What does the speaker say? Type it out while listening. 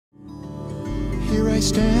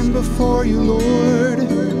stand before you, Lord,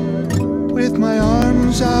 with my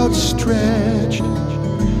arms outstretched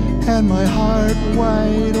and my heart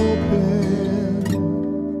wide open.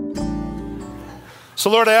 So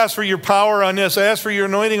Lord, I ask for your power on this. I ask for your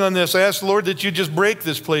anointing on this. I ask, Lord, that you just break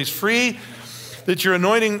this place free, that your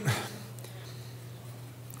anointing,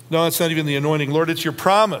 no, it's not even the anointing. Lord, it's your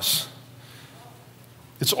promise.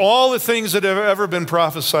 It's all the things that have ever been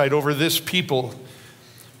prophesied over this people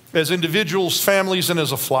as individuals, families, and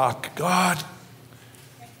as a flock. God,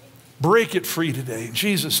 break it free today in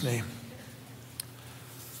Jesus' name.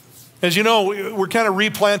 As you know, we're kind of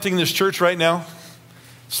replanting this church right now.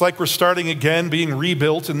 It's like we're starting again, being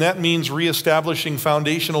rebuilt, and that means reestablishing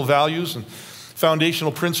foundational values and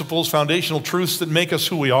foundational principles, foundational truths that make us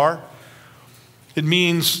who we are. It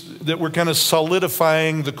means that we're kind of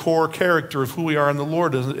solidifying the core character of who we are in the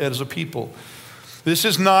Lord as a people. This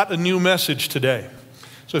is not a new message today.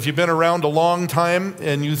 So if you've been around a long time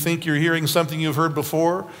and you think you're hearing something you've heard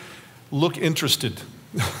before, look interested.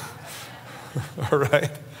 All right?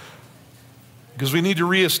 Because we need to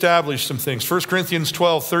reestablish some things. 1 Corinthians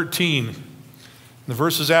 12:13, the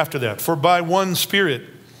verses after that. For by one Spirit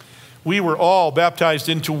we were all baptized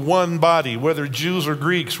into one body, whether Jews or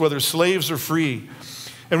Greeks, whether slaves or free.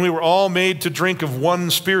 And we were all made to drink of one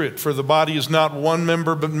Spirit, for the body is not one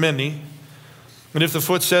member but many. And if the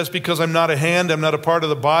foot says, because I'm not a hand, I'm not a part of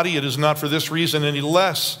the body, it is not for this reason any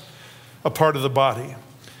less a part of the body.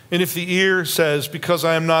 And if the ear says, because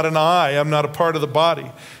I am not an eye, I'm not a part of the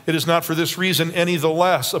body, it is not for this reason any the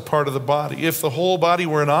less a part of the body. If the whole body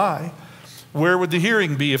were an eye, where would the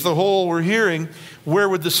hearing be? If the whole were hearing, where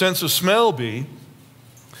would the sense of smell be?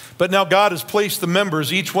 But now God has placed the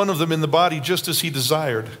members, each one of them in the body, just as he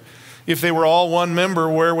desired. If they were all one member,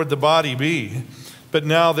 where would the body be? But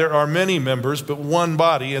now there are many members, but one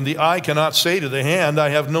body, and the eye cannot say to the hand, I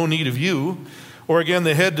have no need of you, or again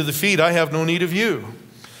the head to the feet, I have no need of you.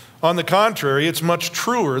 On the contrary, it's much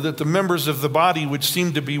truer that the members of the body which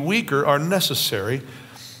seem to be weaker are necessary,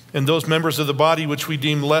 and those members of the body which we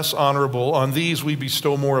deem less honorable, on these we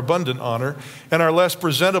bestow more abundant honor, and our less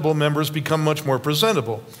presentable members become much more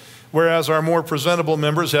presentable, whereas our more presentable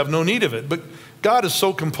members have no need of it. But God has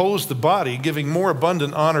so composed the body, giving more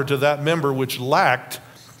abundant honor to that member which lacked,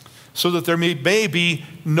 so that there may be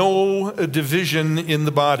no division in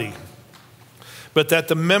the body, but that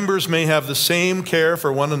the members may have the same care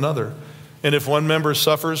for one another. And if one member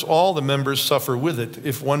suffers, all the members suffer with it.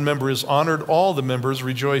 If one member is honored, all the members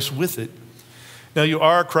rejoice with it. Now you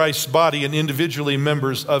are Christ's body and individually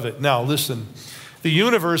members of it. Now listen, the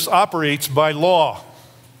universe operates by law.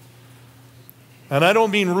 And I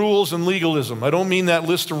don't mean rules and legalism. I don't mean that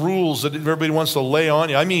list of rules that everybody wants to lay on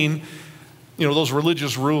you. I mean, those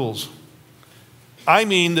religious rules. I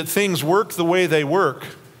mean that things work the way they work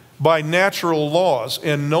by natural laws,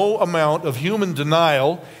 and no amount of human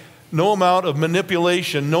denial, no amount of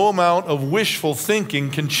manipulation, no amount of wishful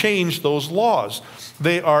thinking can change those laws.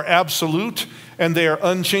 They are absolute and they are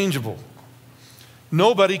unchangeable.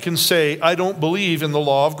 Nobody can say, I don't believe in the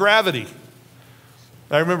law of gravity.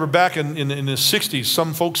 I remember back in the 60s,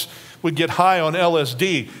 some folks would get high on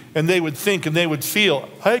LSD and they would think and they would feel,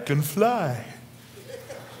 I can fly.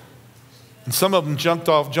 And some of them jumped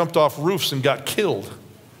off roofs and got killed.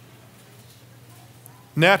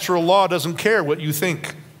 Natural law doesn't care what you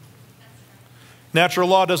think. Natural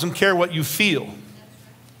law doesn't care what you feel.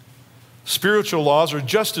 Spiritual laws are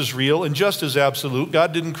just as real and just as absolute.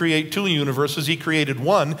 God didn't create two universes, he created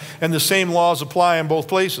one, and the same laws apply in both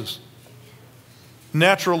places.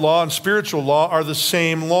 Natural law and spiritual law are the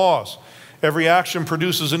same laws. Every action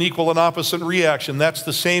produces an equal and opposite reaction. That's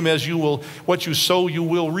the same as what you sow, you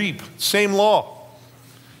will reap. Same law.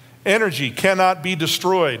 Energy cannot be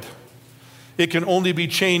destroyed. It can only be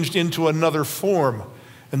changed into another form.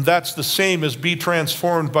 And that's the same as be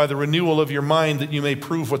transformed by the renewal of your mind, that you may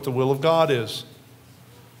prove what the will of God is.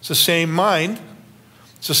 It's the same mind.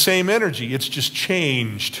 It's the same energy. It's just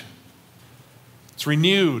changed. It's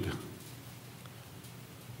renewed.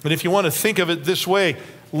 But if you want to think of it this way,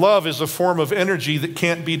 love is a form of energy that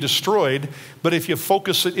can't be destroyed. But if you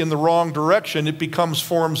focus it in the wrong direction, it becomes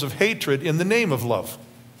forms of hatred in the name of love.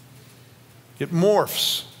 It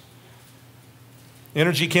morphs.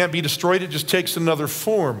 Energy can't be destroyed, it just takes another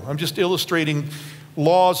form. I'm just illustrating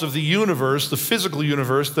laws of the universe, the physical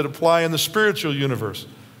universe, that apply in the spiritual universe.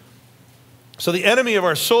 So the enemy of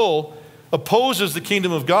our soul opposes the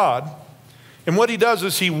kingdom of God, and what he does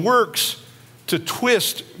is he works to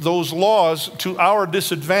twist those laws to our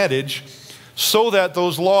disadvantage so that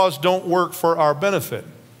those laws don't work for our benefit,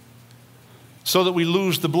 so that we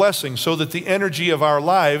lose the blessing, so that the energy of our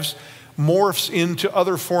lives morphs into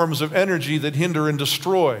other forms of energy that hinder and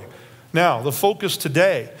destroy. Now, the focus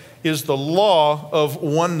today is the law of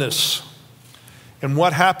oneness. And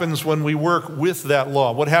what happens when we work with that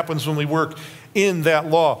law? What happens when we work in that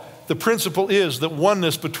law? The principle is that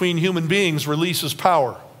oneness between human beings releases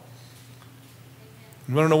power.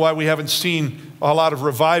 You want to know why we haven't seen a lot of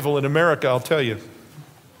revival in America? I'll tell you.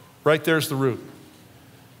 Right there's the root.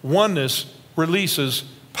 Oneness releases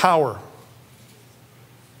power.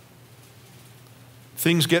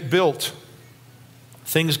 Things get built.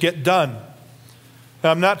 Things get done.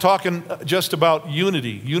 Now, I'm not talking just about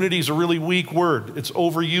unity. Unity is a really weak word. It's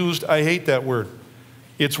overused. I hate that word.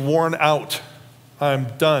 It's worn out. I'm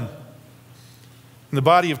done. In the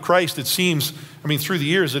body of Christ, it seems, through the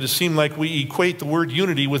years, it has seemed like we equate the word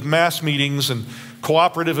unity with mass meetings and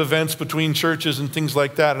cooperative events between churches and things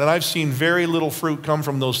like that. And I've seen very little fruit come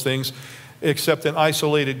from those things, except in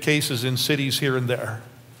isolated cases in cities here and there.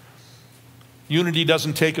 Unity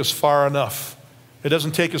doesn't take us far enough. It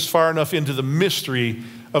doesn't take us far enough into the mystery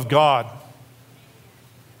of God.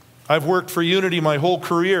 I've worked for unity my whole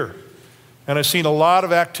career, and I've seen a lot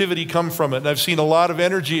of activity come from it, and I've seen a lot of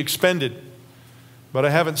energy expended, but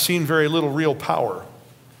I haven't seen very little real power.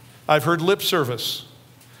 I've heard lip service.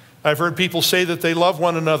 I've heard people say that they love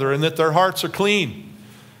one another and that their hearts are clean.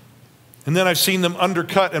 And then I've seen them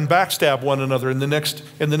undercut and backstab one another in the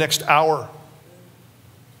next hour.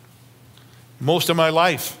 Most of my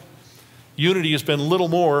life, unity has been little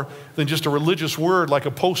more than just a religious word like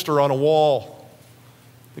a poster on a wall.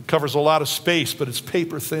 It covers a lot of space, but it's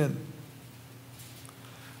paper thin.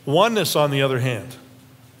 Oneness, on the other hand,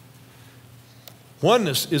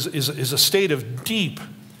 oneness is a state of deep,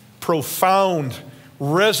 profound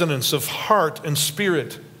resonance of heart and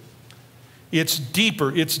spirit. It's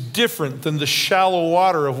deeper, it's different than the shallow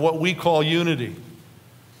water of what we call unity.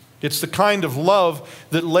 It's the kind of love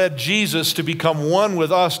that led Jesus to become one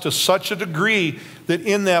with us to such a degree that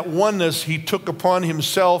in that oneness he took upon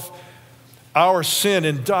himself our sin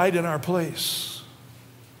and died in our place.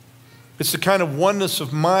 It's the kind of oneness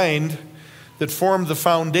of mind that formed the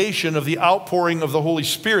foundation of the outpouring of the Holy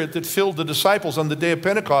Spirit that filled the disciples on the day of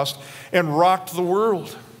Pentecost and rocked the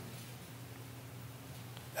world.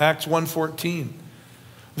 Acts 1:14.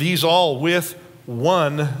 These all with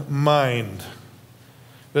one mind.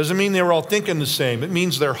 Doesn't mean they were all thinking the same. It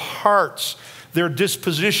means their hearts, their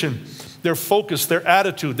disposition, their focus, their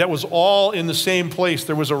attitude, that was all in the same place.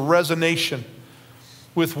 There was a resonation.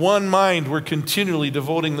 With one mind, were continually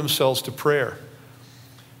devoting themselves to prayer.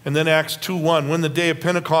 And then Acts 2:1, when the day of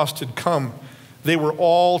Pentecost had come, they were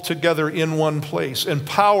all together in one place, and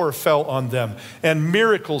power fell on them, and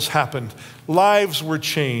miracles happened. Lives were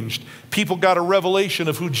changed. People got a revelation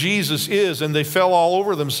of who Jesus is, and they fell all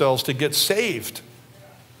over themselves to get saved.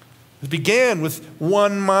 It began with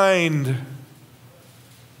one mind.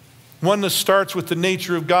 Oneness starts with the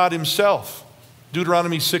nature of God himself.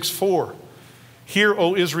 Deuteronomy 6:4. Hear,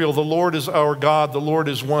 O Israel, the Lord is our God, the Lord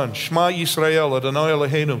is one. Shema Yisrael, Adonai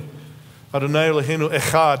Eloheinu, Adonai Eloheinu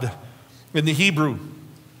Echad. In the Hebrew,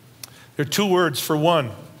 there are two words for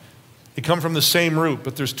one. They come from the same root,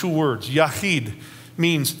 but there's two words. Yachid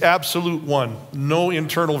means absolute one, no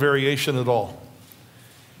internal variation at all.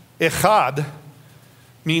 Echad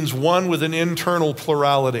means one with an internal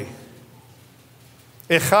plurality.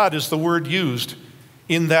 Echad is the word used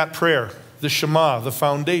in that prayer, the Shema, the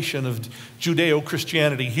foundation of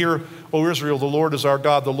Judeo-Christianity. Hear, O Israel, the Lord is our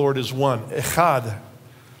God, the Lord is one. Echad.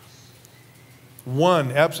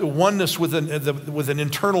 One, oneness with an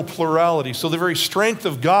internal plurality. So the very strength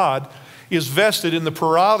of God is vested in the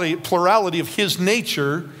plurality of his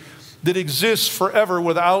nature that exists forever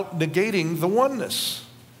without negating the oneness.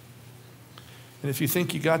 And if you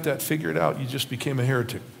think you got that figured out, you just became a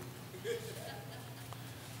heretic.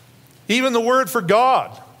 Even the word for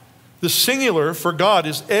God, the singular for God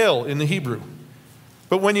is El in the Hebrew.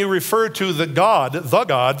 But when you refer to the God,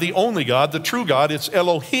 the only God, the true God, it's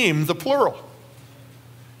Elohim, the plural.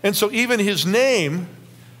 And so even his name,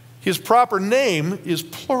 his proper name is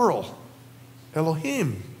plural.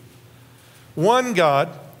 Elohim. One God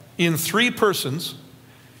in three persons,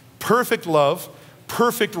 perfect love,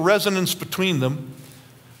 perfect resonance between them.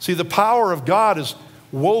 See, the power of God is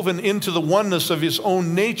woven into the oneness of his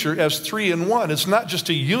own nature as three in one. It's not just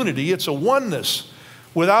a unity, it's a oneness.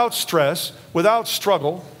 Without stress, without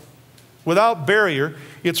struggle, without barrier.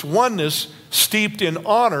 It's oneness steeped in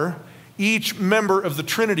honor, each member of the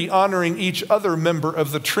Trinity honoring each other member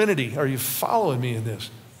of the Trinity. Are you following me in this?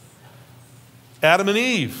 Adam and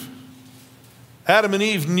Eve. Adam and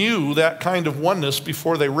Eve knew that kind of oneness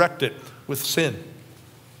before they wrecked it with sin.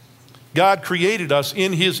 God created us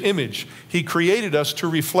in his image. He created us to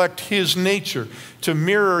reflect his nature, to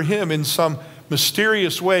mirror him in some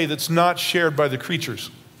mysterious way that's not shared by the creatures.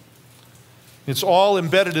 It's all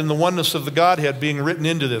embedded in the oneness of the Godhead being written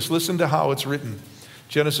into this. Listen to how it's written.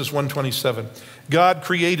 Genesis 1:27. God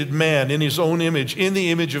created man in his own image. In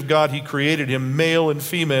the image of God he created him. Male and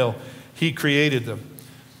female he created them.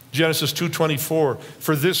 Genesis 2:24.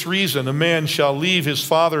 For this reason a man shall leave his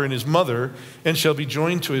father and his mother and shall be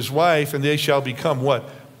joined to his wife, and they shall become what?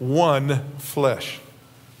 One flesh.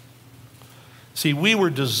 See, we were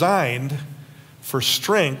designed for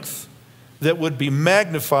strength that would be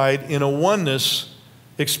magnified in a oneness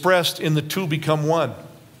expressed in the two become one.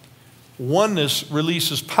 Oneness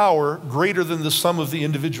releases power greater than the sum of the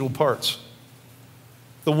individual parts.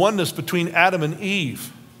 The oneness between Adam and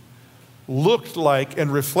Eve looked like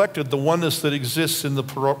and reflected the oneness that exists in the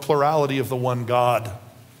plurality of the one God.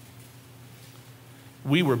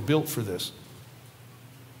 We were built for this.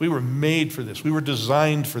 We were made for this. We were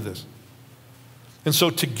designed for this. And so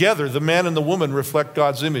together, the man and the woman reflect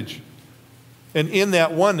God's image. And in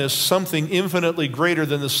that oneness, something infinitely greater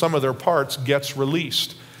than the sum of their parts gets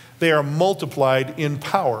released. They are multiplied in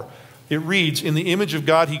power. It reads, in the image of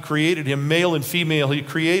God he created him, male and female he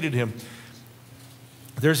created him.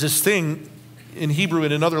 There's this thing in Hebrew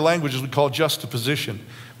and in other languages we call juxtaposition.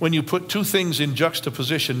 When you put two things in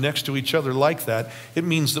juxtaposition next to each other like that, it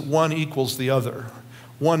means that one equals the other.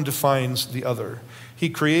 One defines the other. He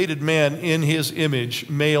created man in his image,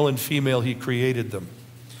 male and female he created them.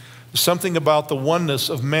 Something about the oneness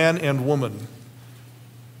of man and woman.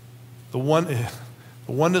 The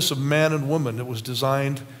oneness of man and woman that was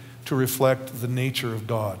designed to reflect the nature of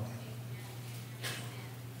God.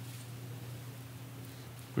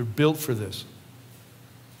 We're built for this.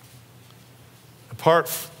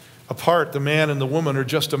 Apart, the man and the woman are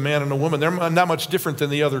just a man and a woman. They're not much different than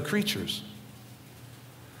the other creatures.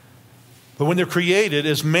 But when they're created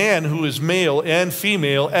as man who is male and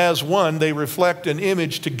female as one, they reflect an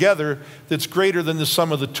image together that's greater than the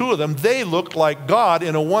sum of the two of them. They look like God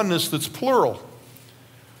in a oneness that's plural.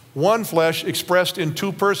 One flesh expressed in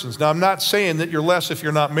two persons. Now, I'm not saying that you're less if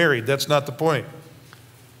you're not married. That's not the point.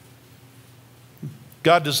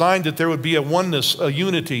 God designed that there would be a oneness, a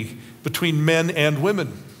unity between men and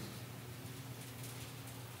women.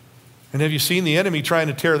 And have you seen the enemy trying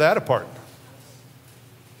to tear that apart?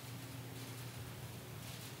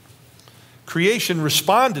 Creation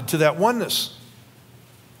responded to that oneness.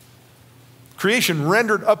 Creation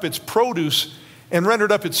rendered up its produce and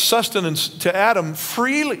rendered up its sustenance to Adam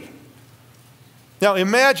freely. Now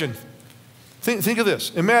imagine, think of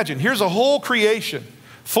this. Imagine, here's a whole creation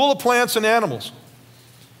full of plants and animals.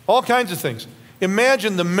 All kinds of things.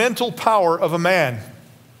 Imagine the mental power of a man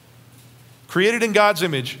created in God's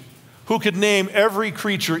image who could name every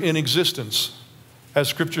creature in existence, as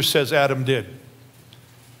Scripture says Adam did.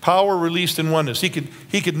 Power released in oneness. He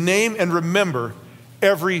could name and remember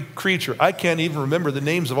every creature. I can't even remember the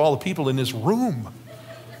names of all the people in this room.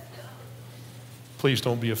 Please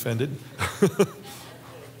don't be offended.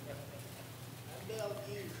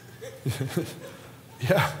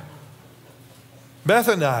 Yeah. Beth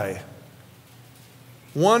and I,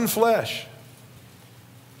 one flesh.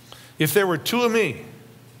 If there were two of me,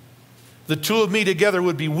 the two of me together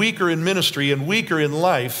would be weaker in ministry and weaker in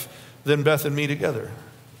life than Beth and me together.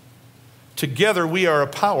 Together we are a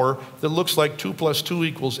power that looks like 2 + 2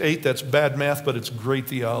 = 8. That's bad math, but it's great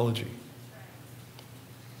theology.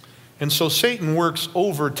 And so Satan works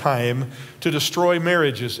overtime to destroy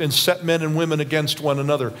marriages and set men and women against one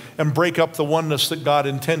another and break up the oneness that God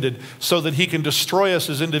intended so that he can destroy us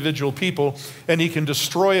as individual people, and he can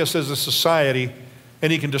destroy us as a society,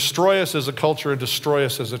 and he can destroy us as a culture and destroy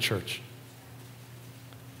us as a church.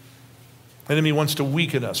 The enemy wants to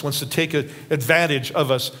weaken us, wants to take advantage of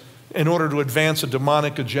us in order to advance a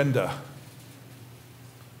demonic agenda.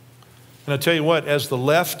 And I tell you what, as the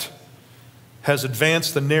left has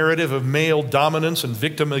advanced the narrative of male dominance and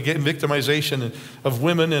victimization of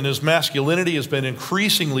women, and as masculinity has been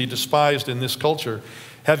increasingly despised in this culture,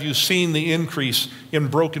 have you seen the increase in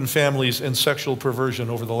broken families and sexual perversion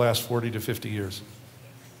over the last 40 to 50 years?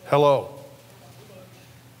 Hello.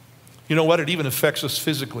 You know what? It even affects us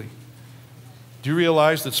physically. Do you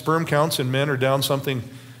realize that sperm counts in men are down something,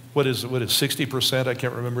 what is 60%? I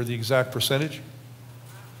can't remember the exact percentage.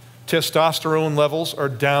 Testosterone levels are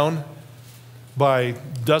down by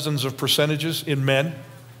dozens of percentages in men. As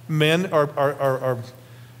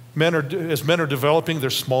men are developing, they're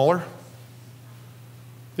smaller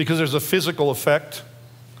because there's a physical effect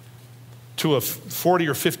to a 40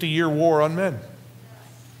 or 50 year war on men.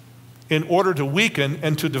 in order to weaken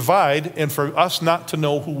and to divide and for us not to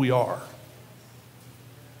know who we are.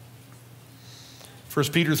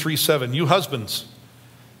 1 Peter 3:7, you husbands,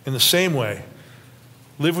 in the same way,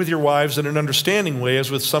 live with your wives in an understanding way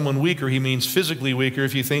as with someone weaker. He means physically weaker.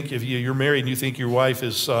 If you're married and you think your wife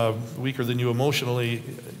is weaker than you emotionally,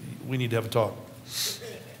 we need to have a talk.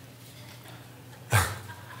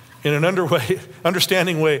 In an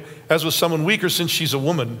understanding way, as with someone weaker since she's a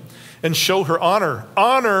woman, and show her honor.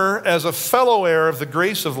 Honor as a fellow heir of the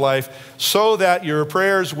grace of life, so that your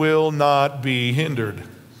prayers will not be hindered.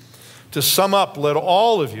 To sum up, let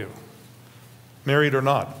all of you, married or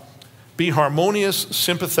not, be harmonious,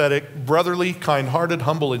 sympathetic, brotherly, kind-hearted,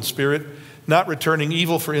 humble in spirit, not returning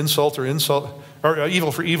evil for insult or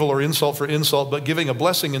evil for evil or insult for insult, but giving a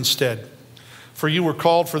blessing instead. For you were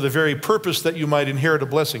called for the very purpose that you might inherit a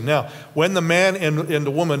blessing. Now, when the man and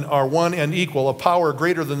the woman are one and equal, a power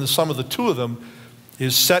greater than the sum of the two of them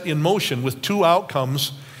is set in motion with two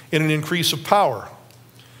outcomes in an increase of power.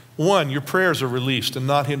 One, your prayers are released and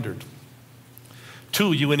not hindered.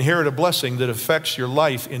 Two, you inherit a blessing that affects your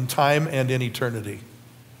life in time and in eternity.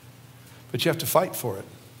 But you have to fight for it.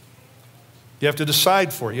 You have to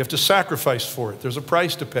decide for it. You have to sacrifice for it. There's a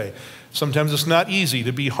price to pay. Sometimes it's not easy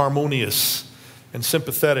to be harmonious and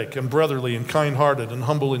sympathetic and brotherly and kind-hearted and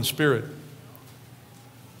humble in spirit.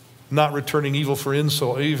 Not returning evil for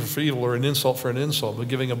insult, evil for evil or an insult for an insult, but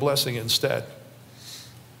giving a blessing instead.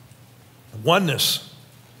 Oneness.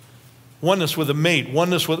 Oneness with a mate,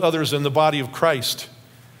 oneness with others in the body of Christ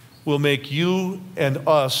will make you and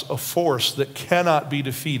us a force that cannot be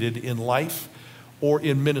defeated in life or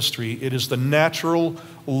in ministry. It is the natural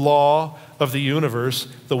law of the universe,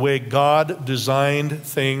 the way God designed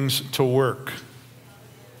things to work.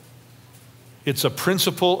 It's a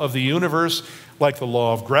principle of the universe, like the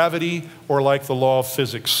law of gravity or like the law of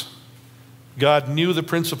physics. God knew the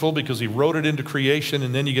principle because he wrote it into creation,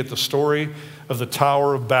 and then you get the story of the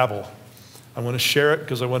Tower of Babel. I want to share it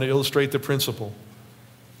because I want to illustrate the principle.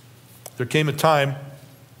 There came a time,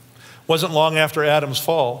 wasn't long after Adam's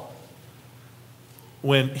fall,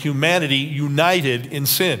 when humanity united in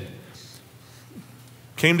sin,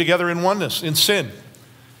 came together in oneness, in sin.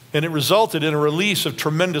 And it resulted in a release of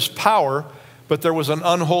tremendous power, but there was an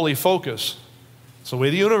unholy focus. It's the way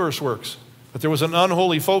the universe works. But there was an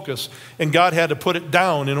unholy focus, and God had to put it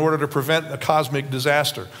down in order to prevent a cosmic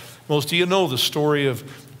disaster. Most of you know the story of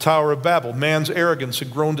the Tower of Babel. Man's arrogance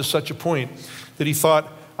had grown to such a point that he thought,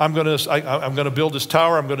 I'm going to build this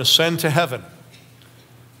tower, I'm going to ascend to heaven.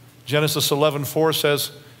 Genesis 11:4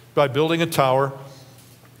 says, by building a tower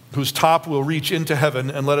whose top will reach into heaven,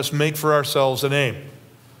 and let us make for ourselves a name.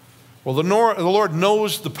 Well, the Lord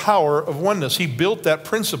knows the power of oneness. He built that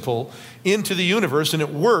principle into the universe, and it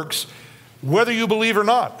works whether you believe or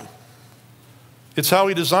not. It's how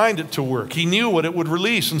he designed it to work. He knew what it would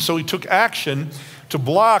release, and so he took action to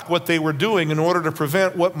block what they were doing in order to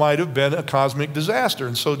prevent what might have been a cosmic disaster.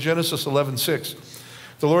 And so Genesis 11:6,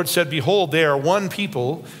 the Lord said, behold, they are one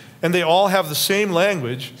people, and they all have the same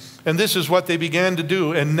language, and this is what they began to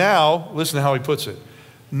do. And now, listen to how he puts it,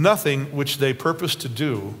 nothing which they purpose to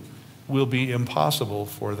do will be impossible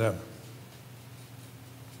for them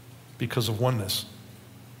because of oneness.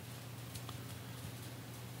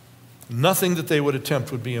 Nothing that they would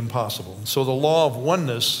attempt would be impossible. And so the law of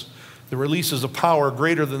oneness that releases a power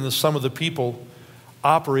greater than the sum of the people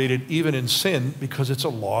operated even in sin because it's a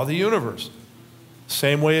law of the universe.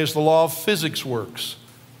 Same way as the law of physics works.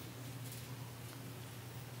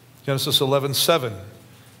 Genesis 11:7,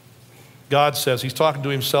 God says, he's talking to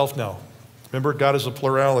himself now. Remember, God is a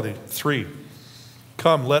plurality. 3,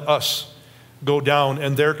 come, let us go down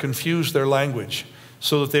and there confuse their language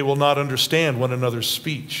so that they will not understand one another's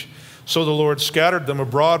speech. So the Lord scattered them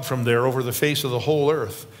abroad from there over the face of the whole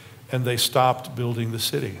earth, and they stopped building the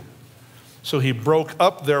city. So he broke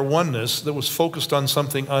up their oneness that was focused on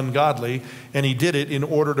something ungodly, and he did it in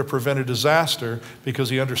order to prevent a disaster because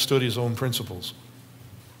he understood his own principles.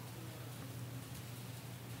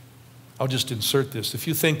 I'll just insert this. If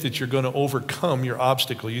you think that you're going to overcome your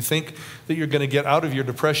obstacle, you think that you're going to get out of your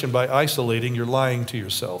depression by isolating, you're lying to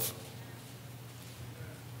yourself.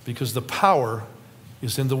 Because the power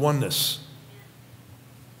is in the oneness.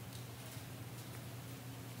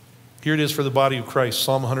 Here it is for the body of Christ,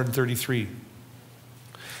 Psalm 133.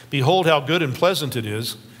 Behold how good and pleasant it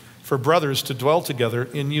is for brothers to dwell together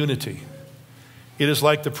in unity. It is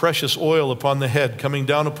like the precious oil upon the head, coming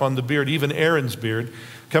down upon the beard, even Aaron's beard,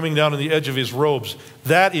 coming down on the edge of his robes.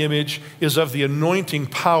 That image is of the anointing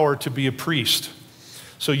power to be a priest.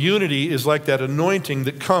 So unity is like that anointing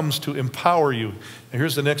that comes to empower you. Now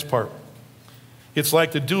here's the next part. It's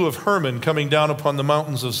like the dew of Hermon coming down upon the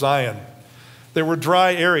mountains of Zion. There were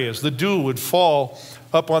dry areas. The dew would fall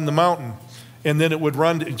up on the mountain, and then it would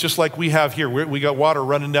run, just like we have here. We got water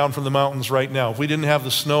running down from the mountains right now. If we didn't have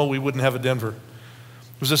the snow, we wouldn't have a Denver.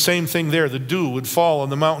 It was the same thing there. The dew would fall on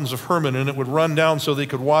the mountains of Hermon, and it would run down so they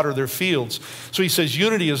could water their fields. So he says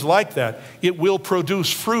unity is like that. It will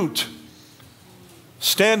produce fruit.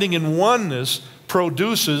 Standing in oneness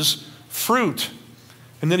produces fruit.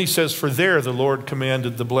 And then he says, for there the Lord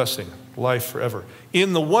commanded the blessing, life forever.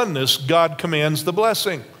 In the oneness, God commands the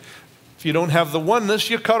blessing. If you don't have the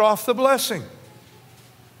oneness, you cut off the blessing.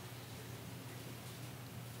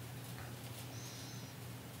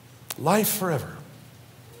 Life forever.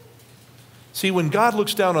 See, when God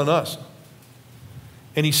looks down on us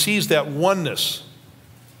and he sees that oneness,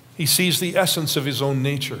 he sees the essence of his own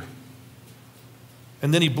nature.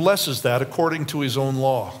 And then he blesses that according to his own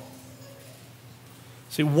law.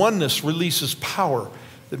 See, oneness releases power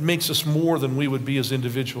that makes us more than we would be as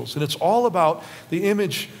individuals. And it's all about the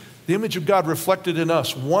image of God reflected in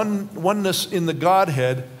us. Oneness in the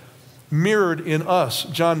Godhead mirrored in us.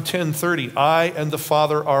 John 10:30, I and the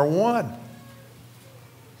Father are one.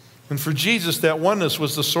 And for Jesus, that oneness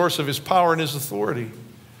was the source of his power and his authority.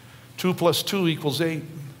 2 + 2 = 8.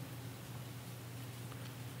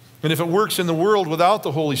 And if it works in the world without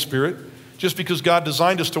the Holy Spirit, just because God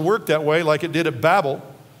designed us to work that way like it did at Babel,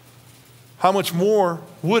 how much more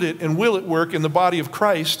would it and will it work in the body of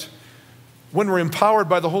Christ when we're empowered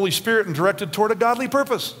by the Holy Spirit and directed toward a godly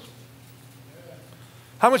purpose?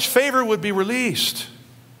 How much favor would be released?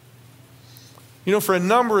 You know, for a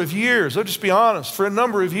number of years, I'll just be honest, for a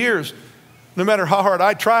number of years, no matter how hard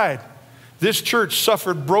I tried, this church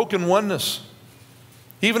suffered broken oneness.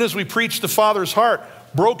 Even as we preached the Father's heart,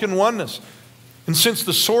 broken oneness. And since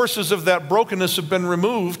the sources of that brokenness have been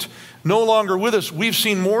removed, no longer with us, we've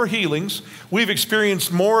seen more healings. We've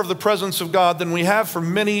experienced more of the presence of God than we have for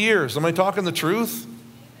many years. Am I talking the truth?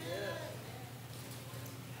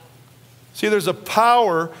 See, there's a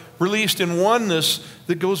power released in oneness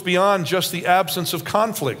that goes beyond just the absence of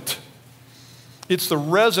conflict. It's the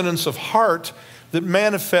resonance of heart that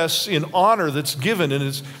manifests in honor that's given, and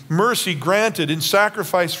it's mercy granted, in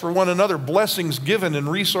sacrifice for one another, blessings given, and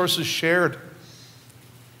resources shared.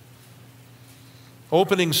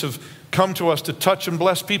 Openings have come to us to touch and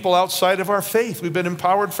bless people outside of our faith. We've been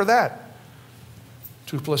empowered for that.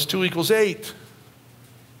 2 + 2 = 8.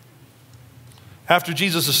 After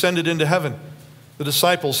Jesus ascended into heaven, the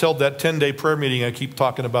disciples held that 10-day prayer meeting I keep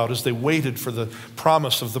talking about as they waited for the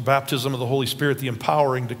promise of the baptism of the Holy Spirit, the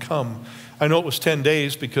empowering to come. I know it was 10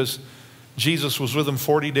 days because Jesus was with them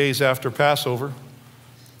 40 days after Passover.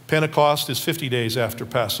 Pentecost is 50 days after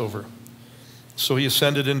Passover. So he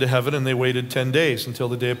ascended into heaven and they waited 10 days until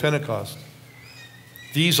the day of Pentecost.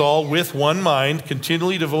 These all with one mind,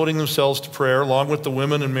 continually devoting themselves to prayer, along with the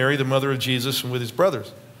women and Mary, the mother of Jesus, and with his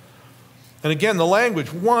brothers. And again, the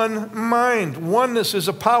language, one mind. Oneness is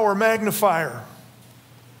a power magnifier.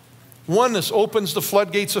 Oneness opens the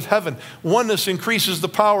floodgates of heaven. Oneness increases the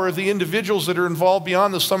power of the individuals that are involved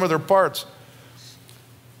beyond the sum of their parts.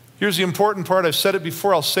 Here's the important part. I've said it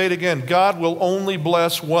before. I'll say it again. God will only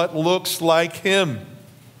bless what looks like him.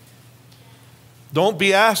 Don't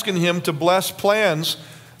be asking him to bless plans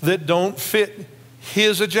that don't fit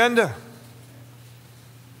his agenda.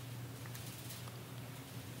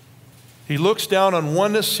 He looks down on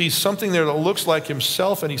oneness, sees something there that looks like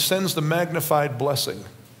himself, and he sends the magnified blessing.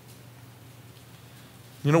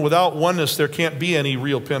 You know, without oneness, there can't be any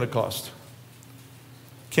real Pentecost.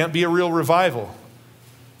 Can't be a real revival.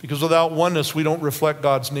 Because without oneness, we don't reflect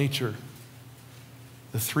God's nature.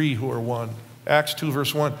 The three who are one. Acts 2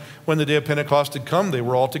 verse 1. When the day of Pentecost had come, they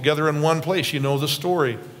were all together in one place. You know the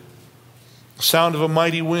story. Sound of a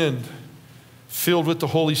mighty wind, filled with the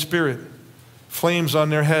Holy Spirit, flames on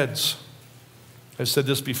their heads. I've said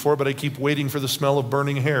this before, but I keep waiting for the smell of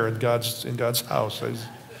burning hair in God's house.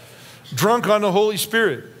 Drunk on the Holy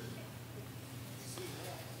Spirit.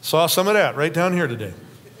 Saw some of that right down here today.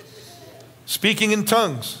 Speaking in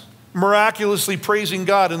tongues, miraculously praising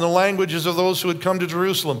God in the languages of those who had come to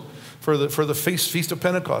Jerusalem for the feast of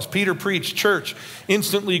Pentecost. Peter preached. Church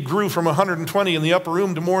instantly grew from 120 in the upper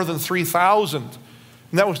room to more than 3,000.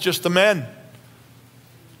 And that was just the men.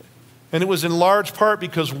 And it was in large part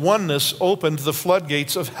because oneness opened the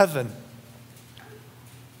floodgates of heaven.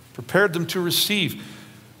 Prepared them to receive.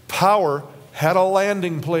 Power had a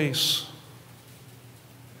landing place.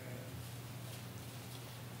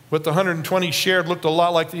 What the 120 shared looked a lot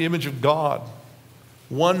like the image of God.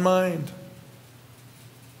 One mind.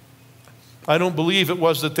 I don't believe it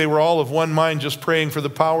was that they were all of one mind just praying for the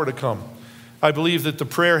power to come. I believe that the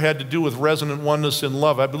prayer had to do with resonant oneness in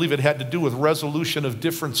love. I believe it had to do with resolution of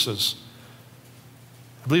differences.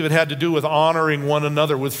 I believe it had to do with honoring one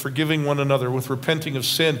another, with forgiving one another, with repenting of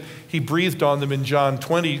sin. He breathed on them in John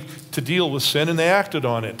 20 to deal with sin, and they acted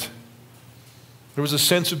on it. There was a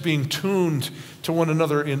sense of being tuned to one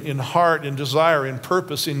another in heart, in desire, in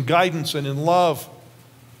purpose, in guidance, and in love.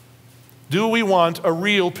 Do we want a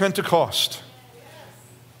real Pentecost?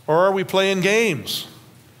 Or are we playing games?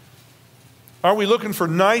 Are we looking for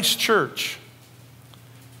nice church?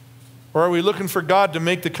 Or are we looking for God to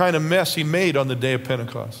make the kind of mess he made on the day of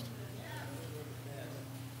Pentecost?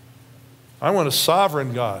 I want a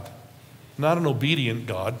sovereign God, not an obedient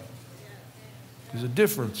God. There's a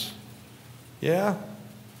difference. Yeah?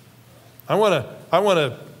 I want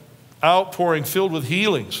a outpouring filled with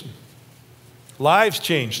healings, lives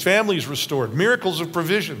changed, families restored, miracles of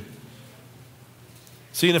provision.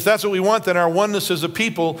 See, and if that's what we want, then our oneness as a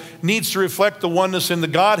people needs to reflect the oneness in the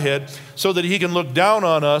Godhead so that he can look down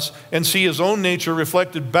on us and see his own nature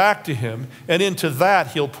reflected back to him, and into that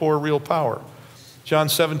he'll pour real power. John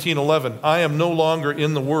 17:11, I am no longer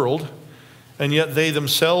in the world, and yet they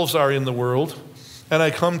themselves are in the world. And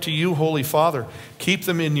I come to you, Holy Father, keep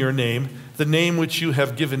them in your name, the name which you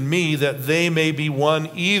have given me, that they may be one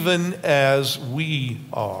even as we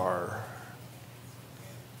are.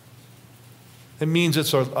 It means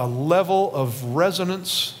it's a level of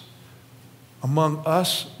resonance among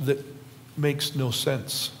us that makes no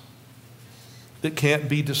sense, that can't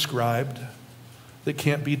be described, that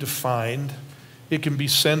can't be defined. It can be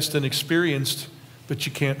sensed and experienced, but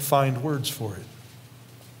you can't find words for it.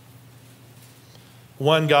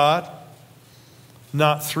 One God,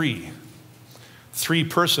 not three. Three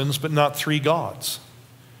persons, but not three gods.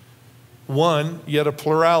 One, yet a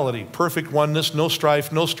plurality. Perfect oneness, no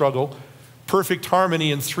strife, no struggle. Perfect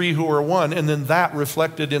harmony in three who are one, and then that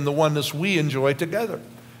reflected in the oneness we enjoy together.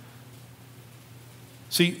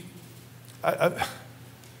 See, I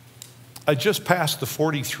just passed the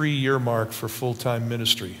 43-year mark for full-time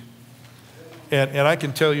ministry. And I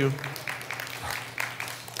can tell you,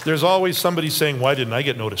 there's always somebody saying, why didn't I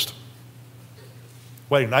get noticed?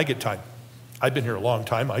 Why didn't I get time? I've been here a long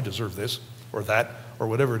time, I deserve this, or that, or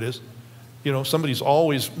whatever it is. You know, somebody's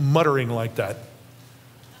always muttering like that.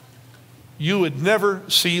 You would never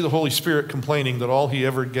see the Holy Spirit complaining that all he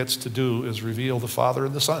ever gets to do is reveal the Father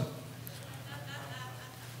and the Son.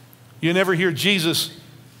 You never hear Jesus,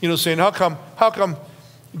 saying, how come,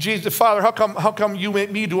 Jesus, Father, how come you make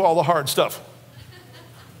me do all the hard stuff?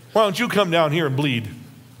 Why don't you come down here and bleed?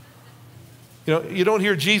 You don't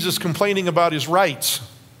hear Jesus complaining about his rights.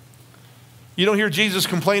 You don't hear Jesus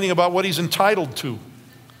complaining about what he's entitled to.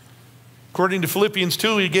 According to Philippians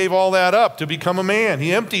 2, he gave all that up to become a man.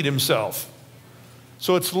 He emptied himself.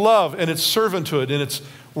 So it's love and it's servanthood and it's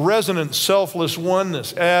resonant, selfless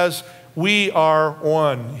oneness. As we are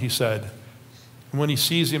one, he said. And when he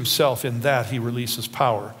sees himself in that, he releases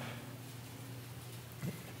power.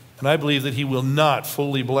 And I believe that he will not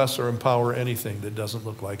fully bless or empower anything that doesn't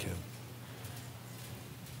look like him.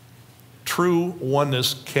 True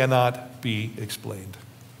oneness cannot be explained.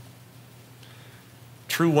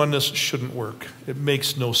 True oneness shouldn't work. It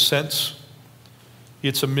makes no sense.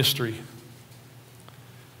 It's a mystery.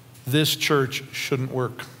 This church shouldn't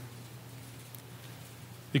work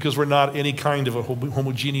because we're not any kind of a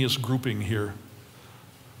homogeneous grouping here.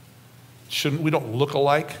 We don't look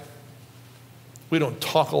alike. We don't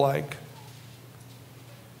talk alike.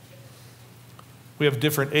 We have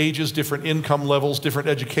different ages, different income levels, different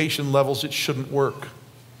education levels. It shouldn't work.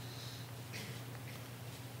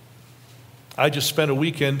 I just spent a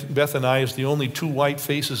weekend, Beth and I, as the only two white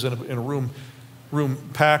faces in a room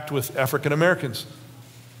packed with African Americans.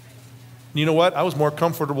 You know what? I was more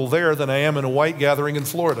comfortable there than I am in a white gathering in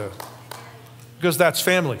Florida. Because that's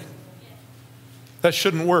family. That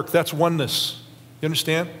shouldn't work. That's oneness. You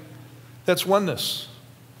understand? That's oneness.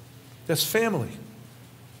 That's family.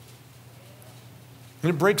 And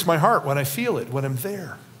it breaks my heart when I feel it, when I'm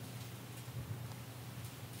there.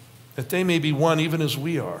 That they may be one even as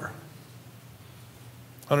we are.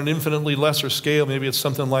 On an infinitely lesser scale, maybe it's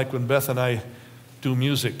something like when Beth and I do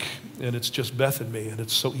music, and it's just Beth and me, and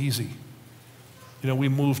it's so easy. We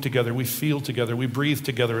move together, we feel together, we breathe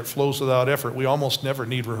together. It flows without effort. We almost never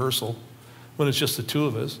need rehearsal when it's just the two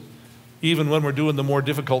of us. Even when we're doing the more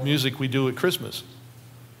difficult music we do at Christmas.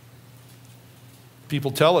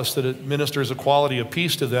 People tell us that it ministers a quality of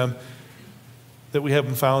peace to them that we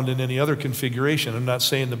haven't found in any other configuration. I'm not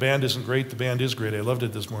saying the band isn't great. The band is great. I loved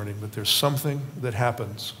it this morning. But there's something that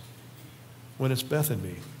happens when it's Beth and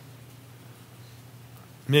me.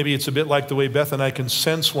 Maybe it's a bit like the way Beth and I can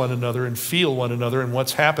sense one another and feel one another and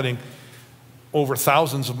what's happening over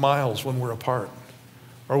thousands of miles when we're apart.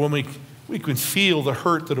 Or when we can feel the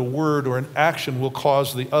hurt that a word or an action will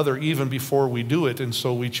cause the other even before we do it, and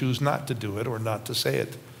so we choose not to do it or not to say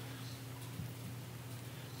it.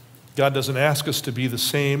 God doesn't ask us to be the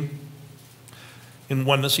same in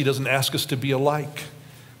oneness. He doesn't ask us to be alike.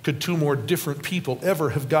 Could two more different people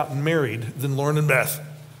ever have gotten married than Loren and Beth?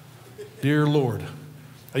 Dear Lord.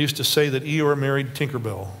 I used to say that Eeyore married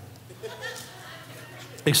Tinkerbell.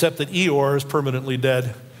 Except that Eeyore is permanently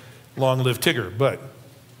dead. Long live Tigger. But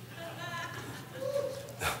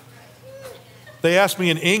they asked me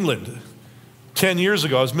in England 10 years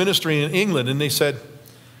ago, I was ministering in England, and they said,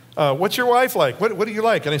 what's your wife like? What do you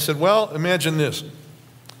like? And I said, well, imagine this.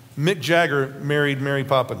 Mick Jagger married Mary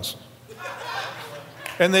Poppins.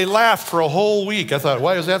 And they laughed for a whole week. I thought,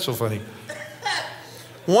 why is that so funny?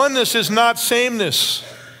 Oneness is not sameness.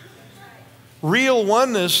 Real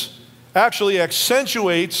oneness actually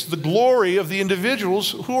accentuates the glory of the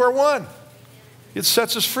individuals who are one. It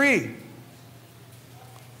sets us free.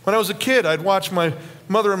 When I was a kid, I'd watch my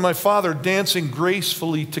mother and my father dancing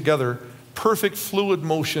gracefully together, perfect fluid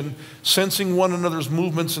motion, sensing one another's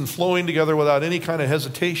movements and flowing together without any kind of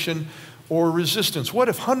hesitation or resistance. What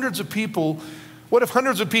if hundreds of people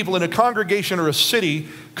in a congregation or a city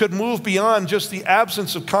could move beyond just the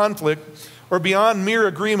absence of conflict or beyond mere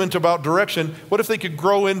agreement about direction? What if they could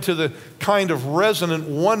grow into the kind of resonant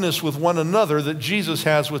oneness with one another that Jesus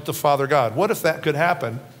has with the Father God? What if that could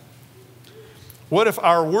happen? What if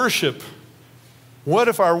our worship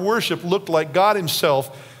looked like God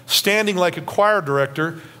himself standing like a choir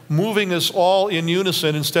director, moving us all in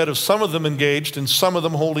unison instead of some of them engaged and some of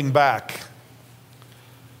them holding back?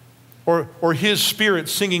 Or his Spirit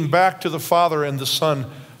singing back to the Father and the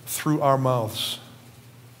Son through our mouths?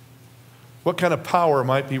 What kind of power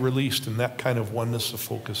might be released in that kind of oneness of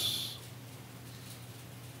focus?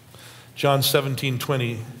 John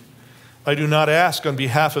 17:20, I do not ask on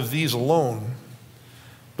behalf of these alone,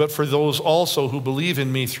 but for those also who believe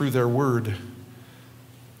in me through their word.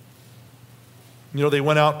 You know, they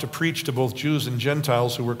went out to preach to both Jews and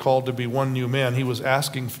Gentiles who were called to be one new man. He was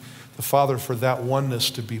asking the Father for that oneness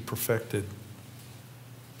to be perfected.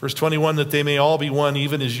 Verse 21, that they may all be one,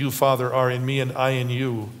 even as you, Father, are in me and I in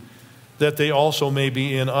you, that they also may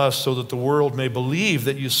be in us, so that the world may believe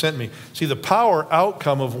that you sent me. See, the power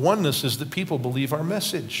outcome of oneness is that people believe our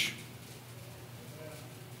message.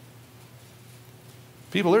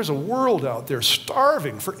 People, there's a world out there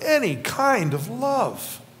starving for any kind of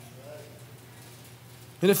love.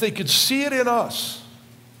 And if they could see it in us,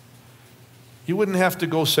 you wouldn't have to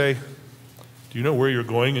go say, do you know where you're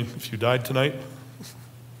going if you died tonight?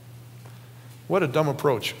 What a dumb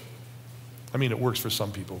approach. I mean, it works for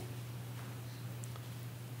some people.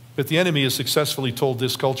 But the enemy has successfully told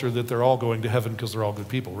this culture that they're all going to heaven because they're all good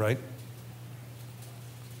people, right?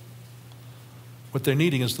 What they're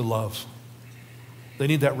needing is the love. They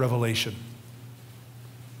need that revelation.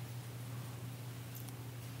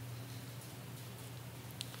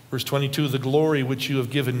 Verse 22, the glory which you have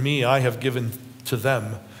given me, I have given to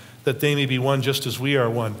them, that they may be one just as we are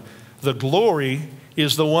one. The glory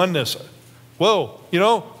is the oneness. Whoa, you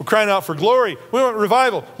know, we're crying out for glory. We want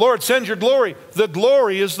revival. Lord, send your glory. The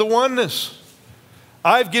glory is the oneness.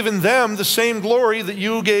 I've given them the same glory that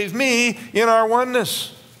you gave me in our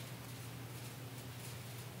oneness.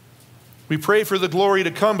 We pray for the glory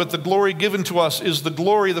to come, but the glory given to us is the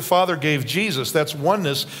glory the Father gave Jesus. That's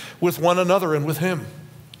oneness with one another and with him.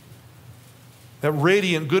 That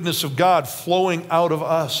radiant goodness of God flowing out of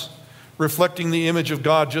us, reflecting the image of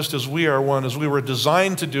God just as we are one, as we were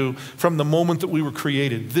designed to do from the moment that we were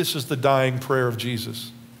created. This is the dying prayer of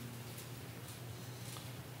Jesus.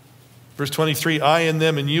 Verse 23, I in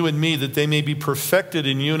them and you in me, that they may be perfected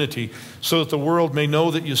in unity, so that the world may know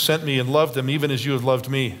that you sent me and loved them even as you have loved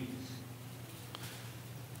me.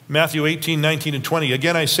 Matthew 18, 19, and 20.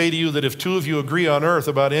 Again, I say to you that if two of you agree on earth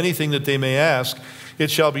about anything that they may ask,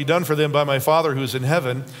 it shall be done for them by my Father who is in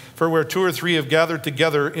heaven. For where two or three have gathered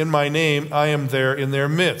together in my name, I am there in their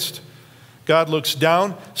midst. God looks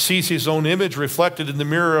down, sees his own image reflected in the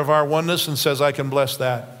mirror of our oneness, and says, I can bless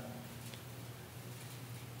that.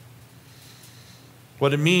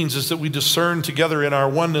 What it means is that we discern together in our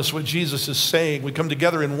oneness what Jesus is saying. We come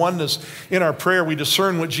together in oneness in our prayer. We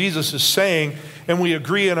discern what Jesus is saying, and we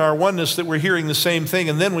agree in our oneness that we're hearing the same thing.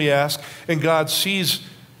 And then we ask, and God sees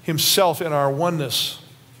himself in our oneness.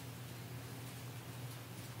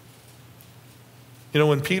 You know,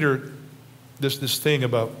 when Peter, this thing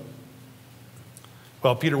about,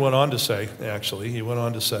 well, Peter went on to say, actually, he went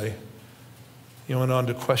on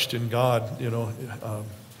to question God,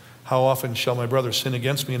 how often shall my brother sin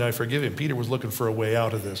against me and I forgive him? Peter was looking for a way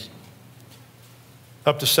out of this.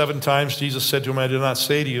 Up to 7 times, Jesus said to him, I did not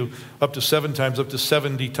say to you, up to 7 times, up to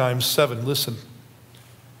 70 times 7. Listen.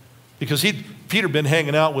 Because Peter had been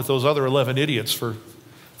hanging out with those other 11 idiots for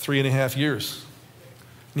 3.5 years.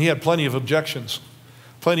 And he had plenty of objections,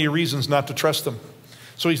 plenty of reasons not to trust them.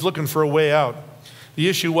 So he's looking for a way out. The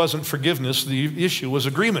issue wasn't forgiveness, the issue was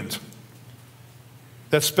agreement.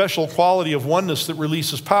 That special quality of oneness that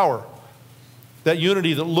releases power. That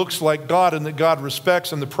unity that looks like God and that God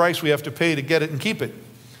respects, and the price we have to pay to get it and keep it.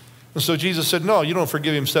 And so Jesus said, no, you don't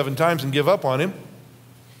forgive him 7 times and give up on him.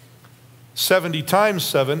 70 times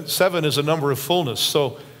 7. 7 is a number of fullness.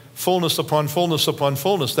 So fullness upon fullness upon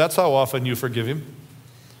fullness. That's how often you forgive him.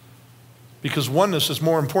 Because oneness is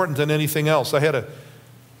more important than anything else. I had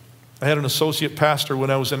an associate pastor when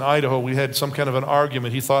I was in Idaho. We had some kind of an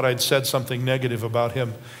argument. He thought I'd said something negative about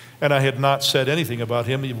him. And I had not said anything about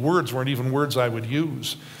him. The words weren't even words I would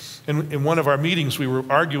use. And in one of our meetings, we were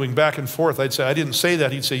arguing back and forth. I'd say, I didn't say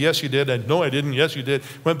that. He'd say, yes, you did. I'd, no, I didn't. Yes, you did.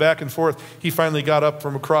 Went back and forth. He finally got up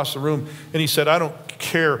from across the room, and he said, I don't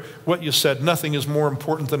care what you said. Nothing is more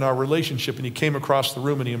important than our relationship. And he came across the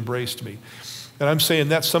room, and he embraced me. And I'm saying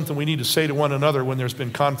that's something we need to say to one another when there's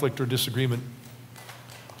been conflict or disagreement.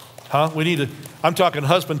 I'm talking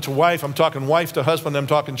husband to wife. I'm talking wife to husband. I'm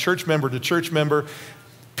talking church member to church member.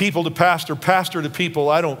 People to pastor, pastor to people.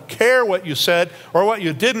 I don't care what you said or what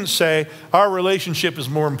you didn't say. Our relationship is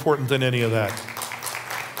more important than any of that.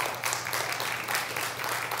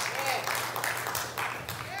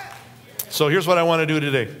 So here's what I want to do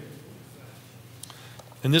today.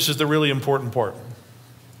 And this is the really important part.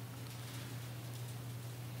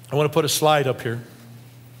 I want to put a slide up here.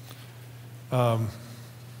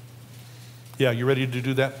 Yeah, you ready to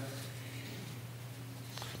do that?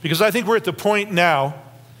 Because I think we're at the point now.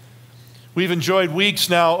 We've enjoyed weeks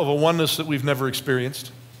now of a oneness that we've never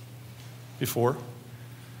experienced before.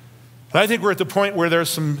 And I think we're at the point where there's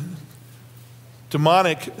some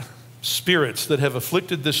demonic spirits that have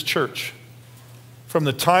afflicted this church from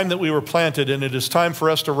the time that we were planted, and it is time for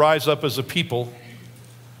us to rise up as a people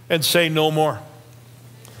and say no more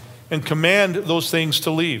and command those things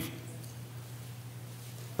to leave.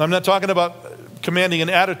 I'm not talking about commanding an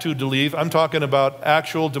attitude to leave. I'm talking about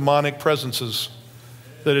actual demonic presences.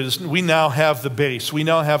 That it is, we now have the base. We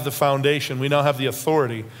now have the foundation. We now have the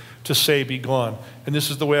authority to say, be gone. And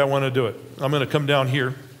this is the way I want to do it. I'm going to come down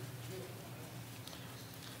here.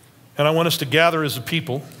 And I want us to gather as a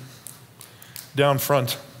people down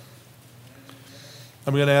front.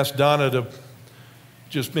 I'm going to ask Donna to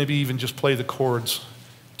maybe even play the chords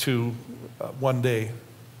to One Day.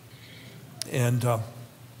 And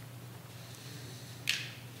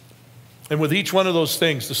with each one of those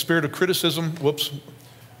things, the spirit of criticism,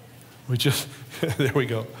 there we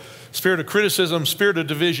go. Spirit of criticism, spirit of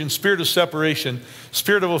division, spirit of separation,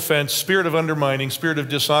 spirit of offense, spirit of undermining, spirit of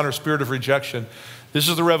dishonor, spirit of rejection. This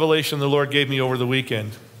is the revelation the Lord gave me over the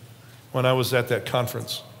weekend when I was at that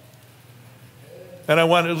conference. And I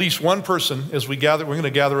want at least one person as we gather. We're going to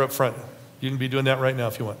gather up front. You can be doing that right now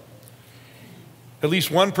if you want. At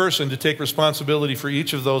least one person to take responsibility for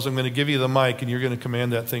each of those. I'm going to give you the mic and you're going to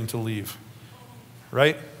command that thing to leave.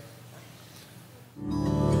 Right?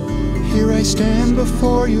 Here I stand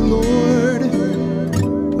before you, Lord,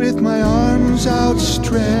 with my arms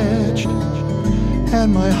outstretched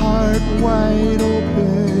and my heart wide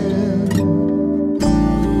open.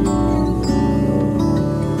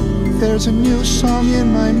 There's a new song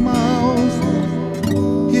in my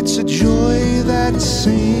mouth. It's a joy that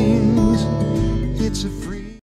sings. It's a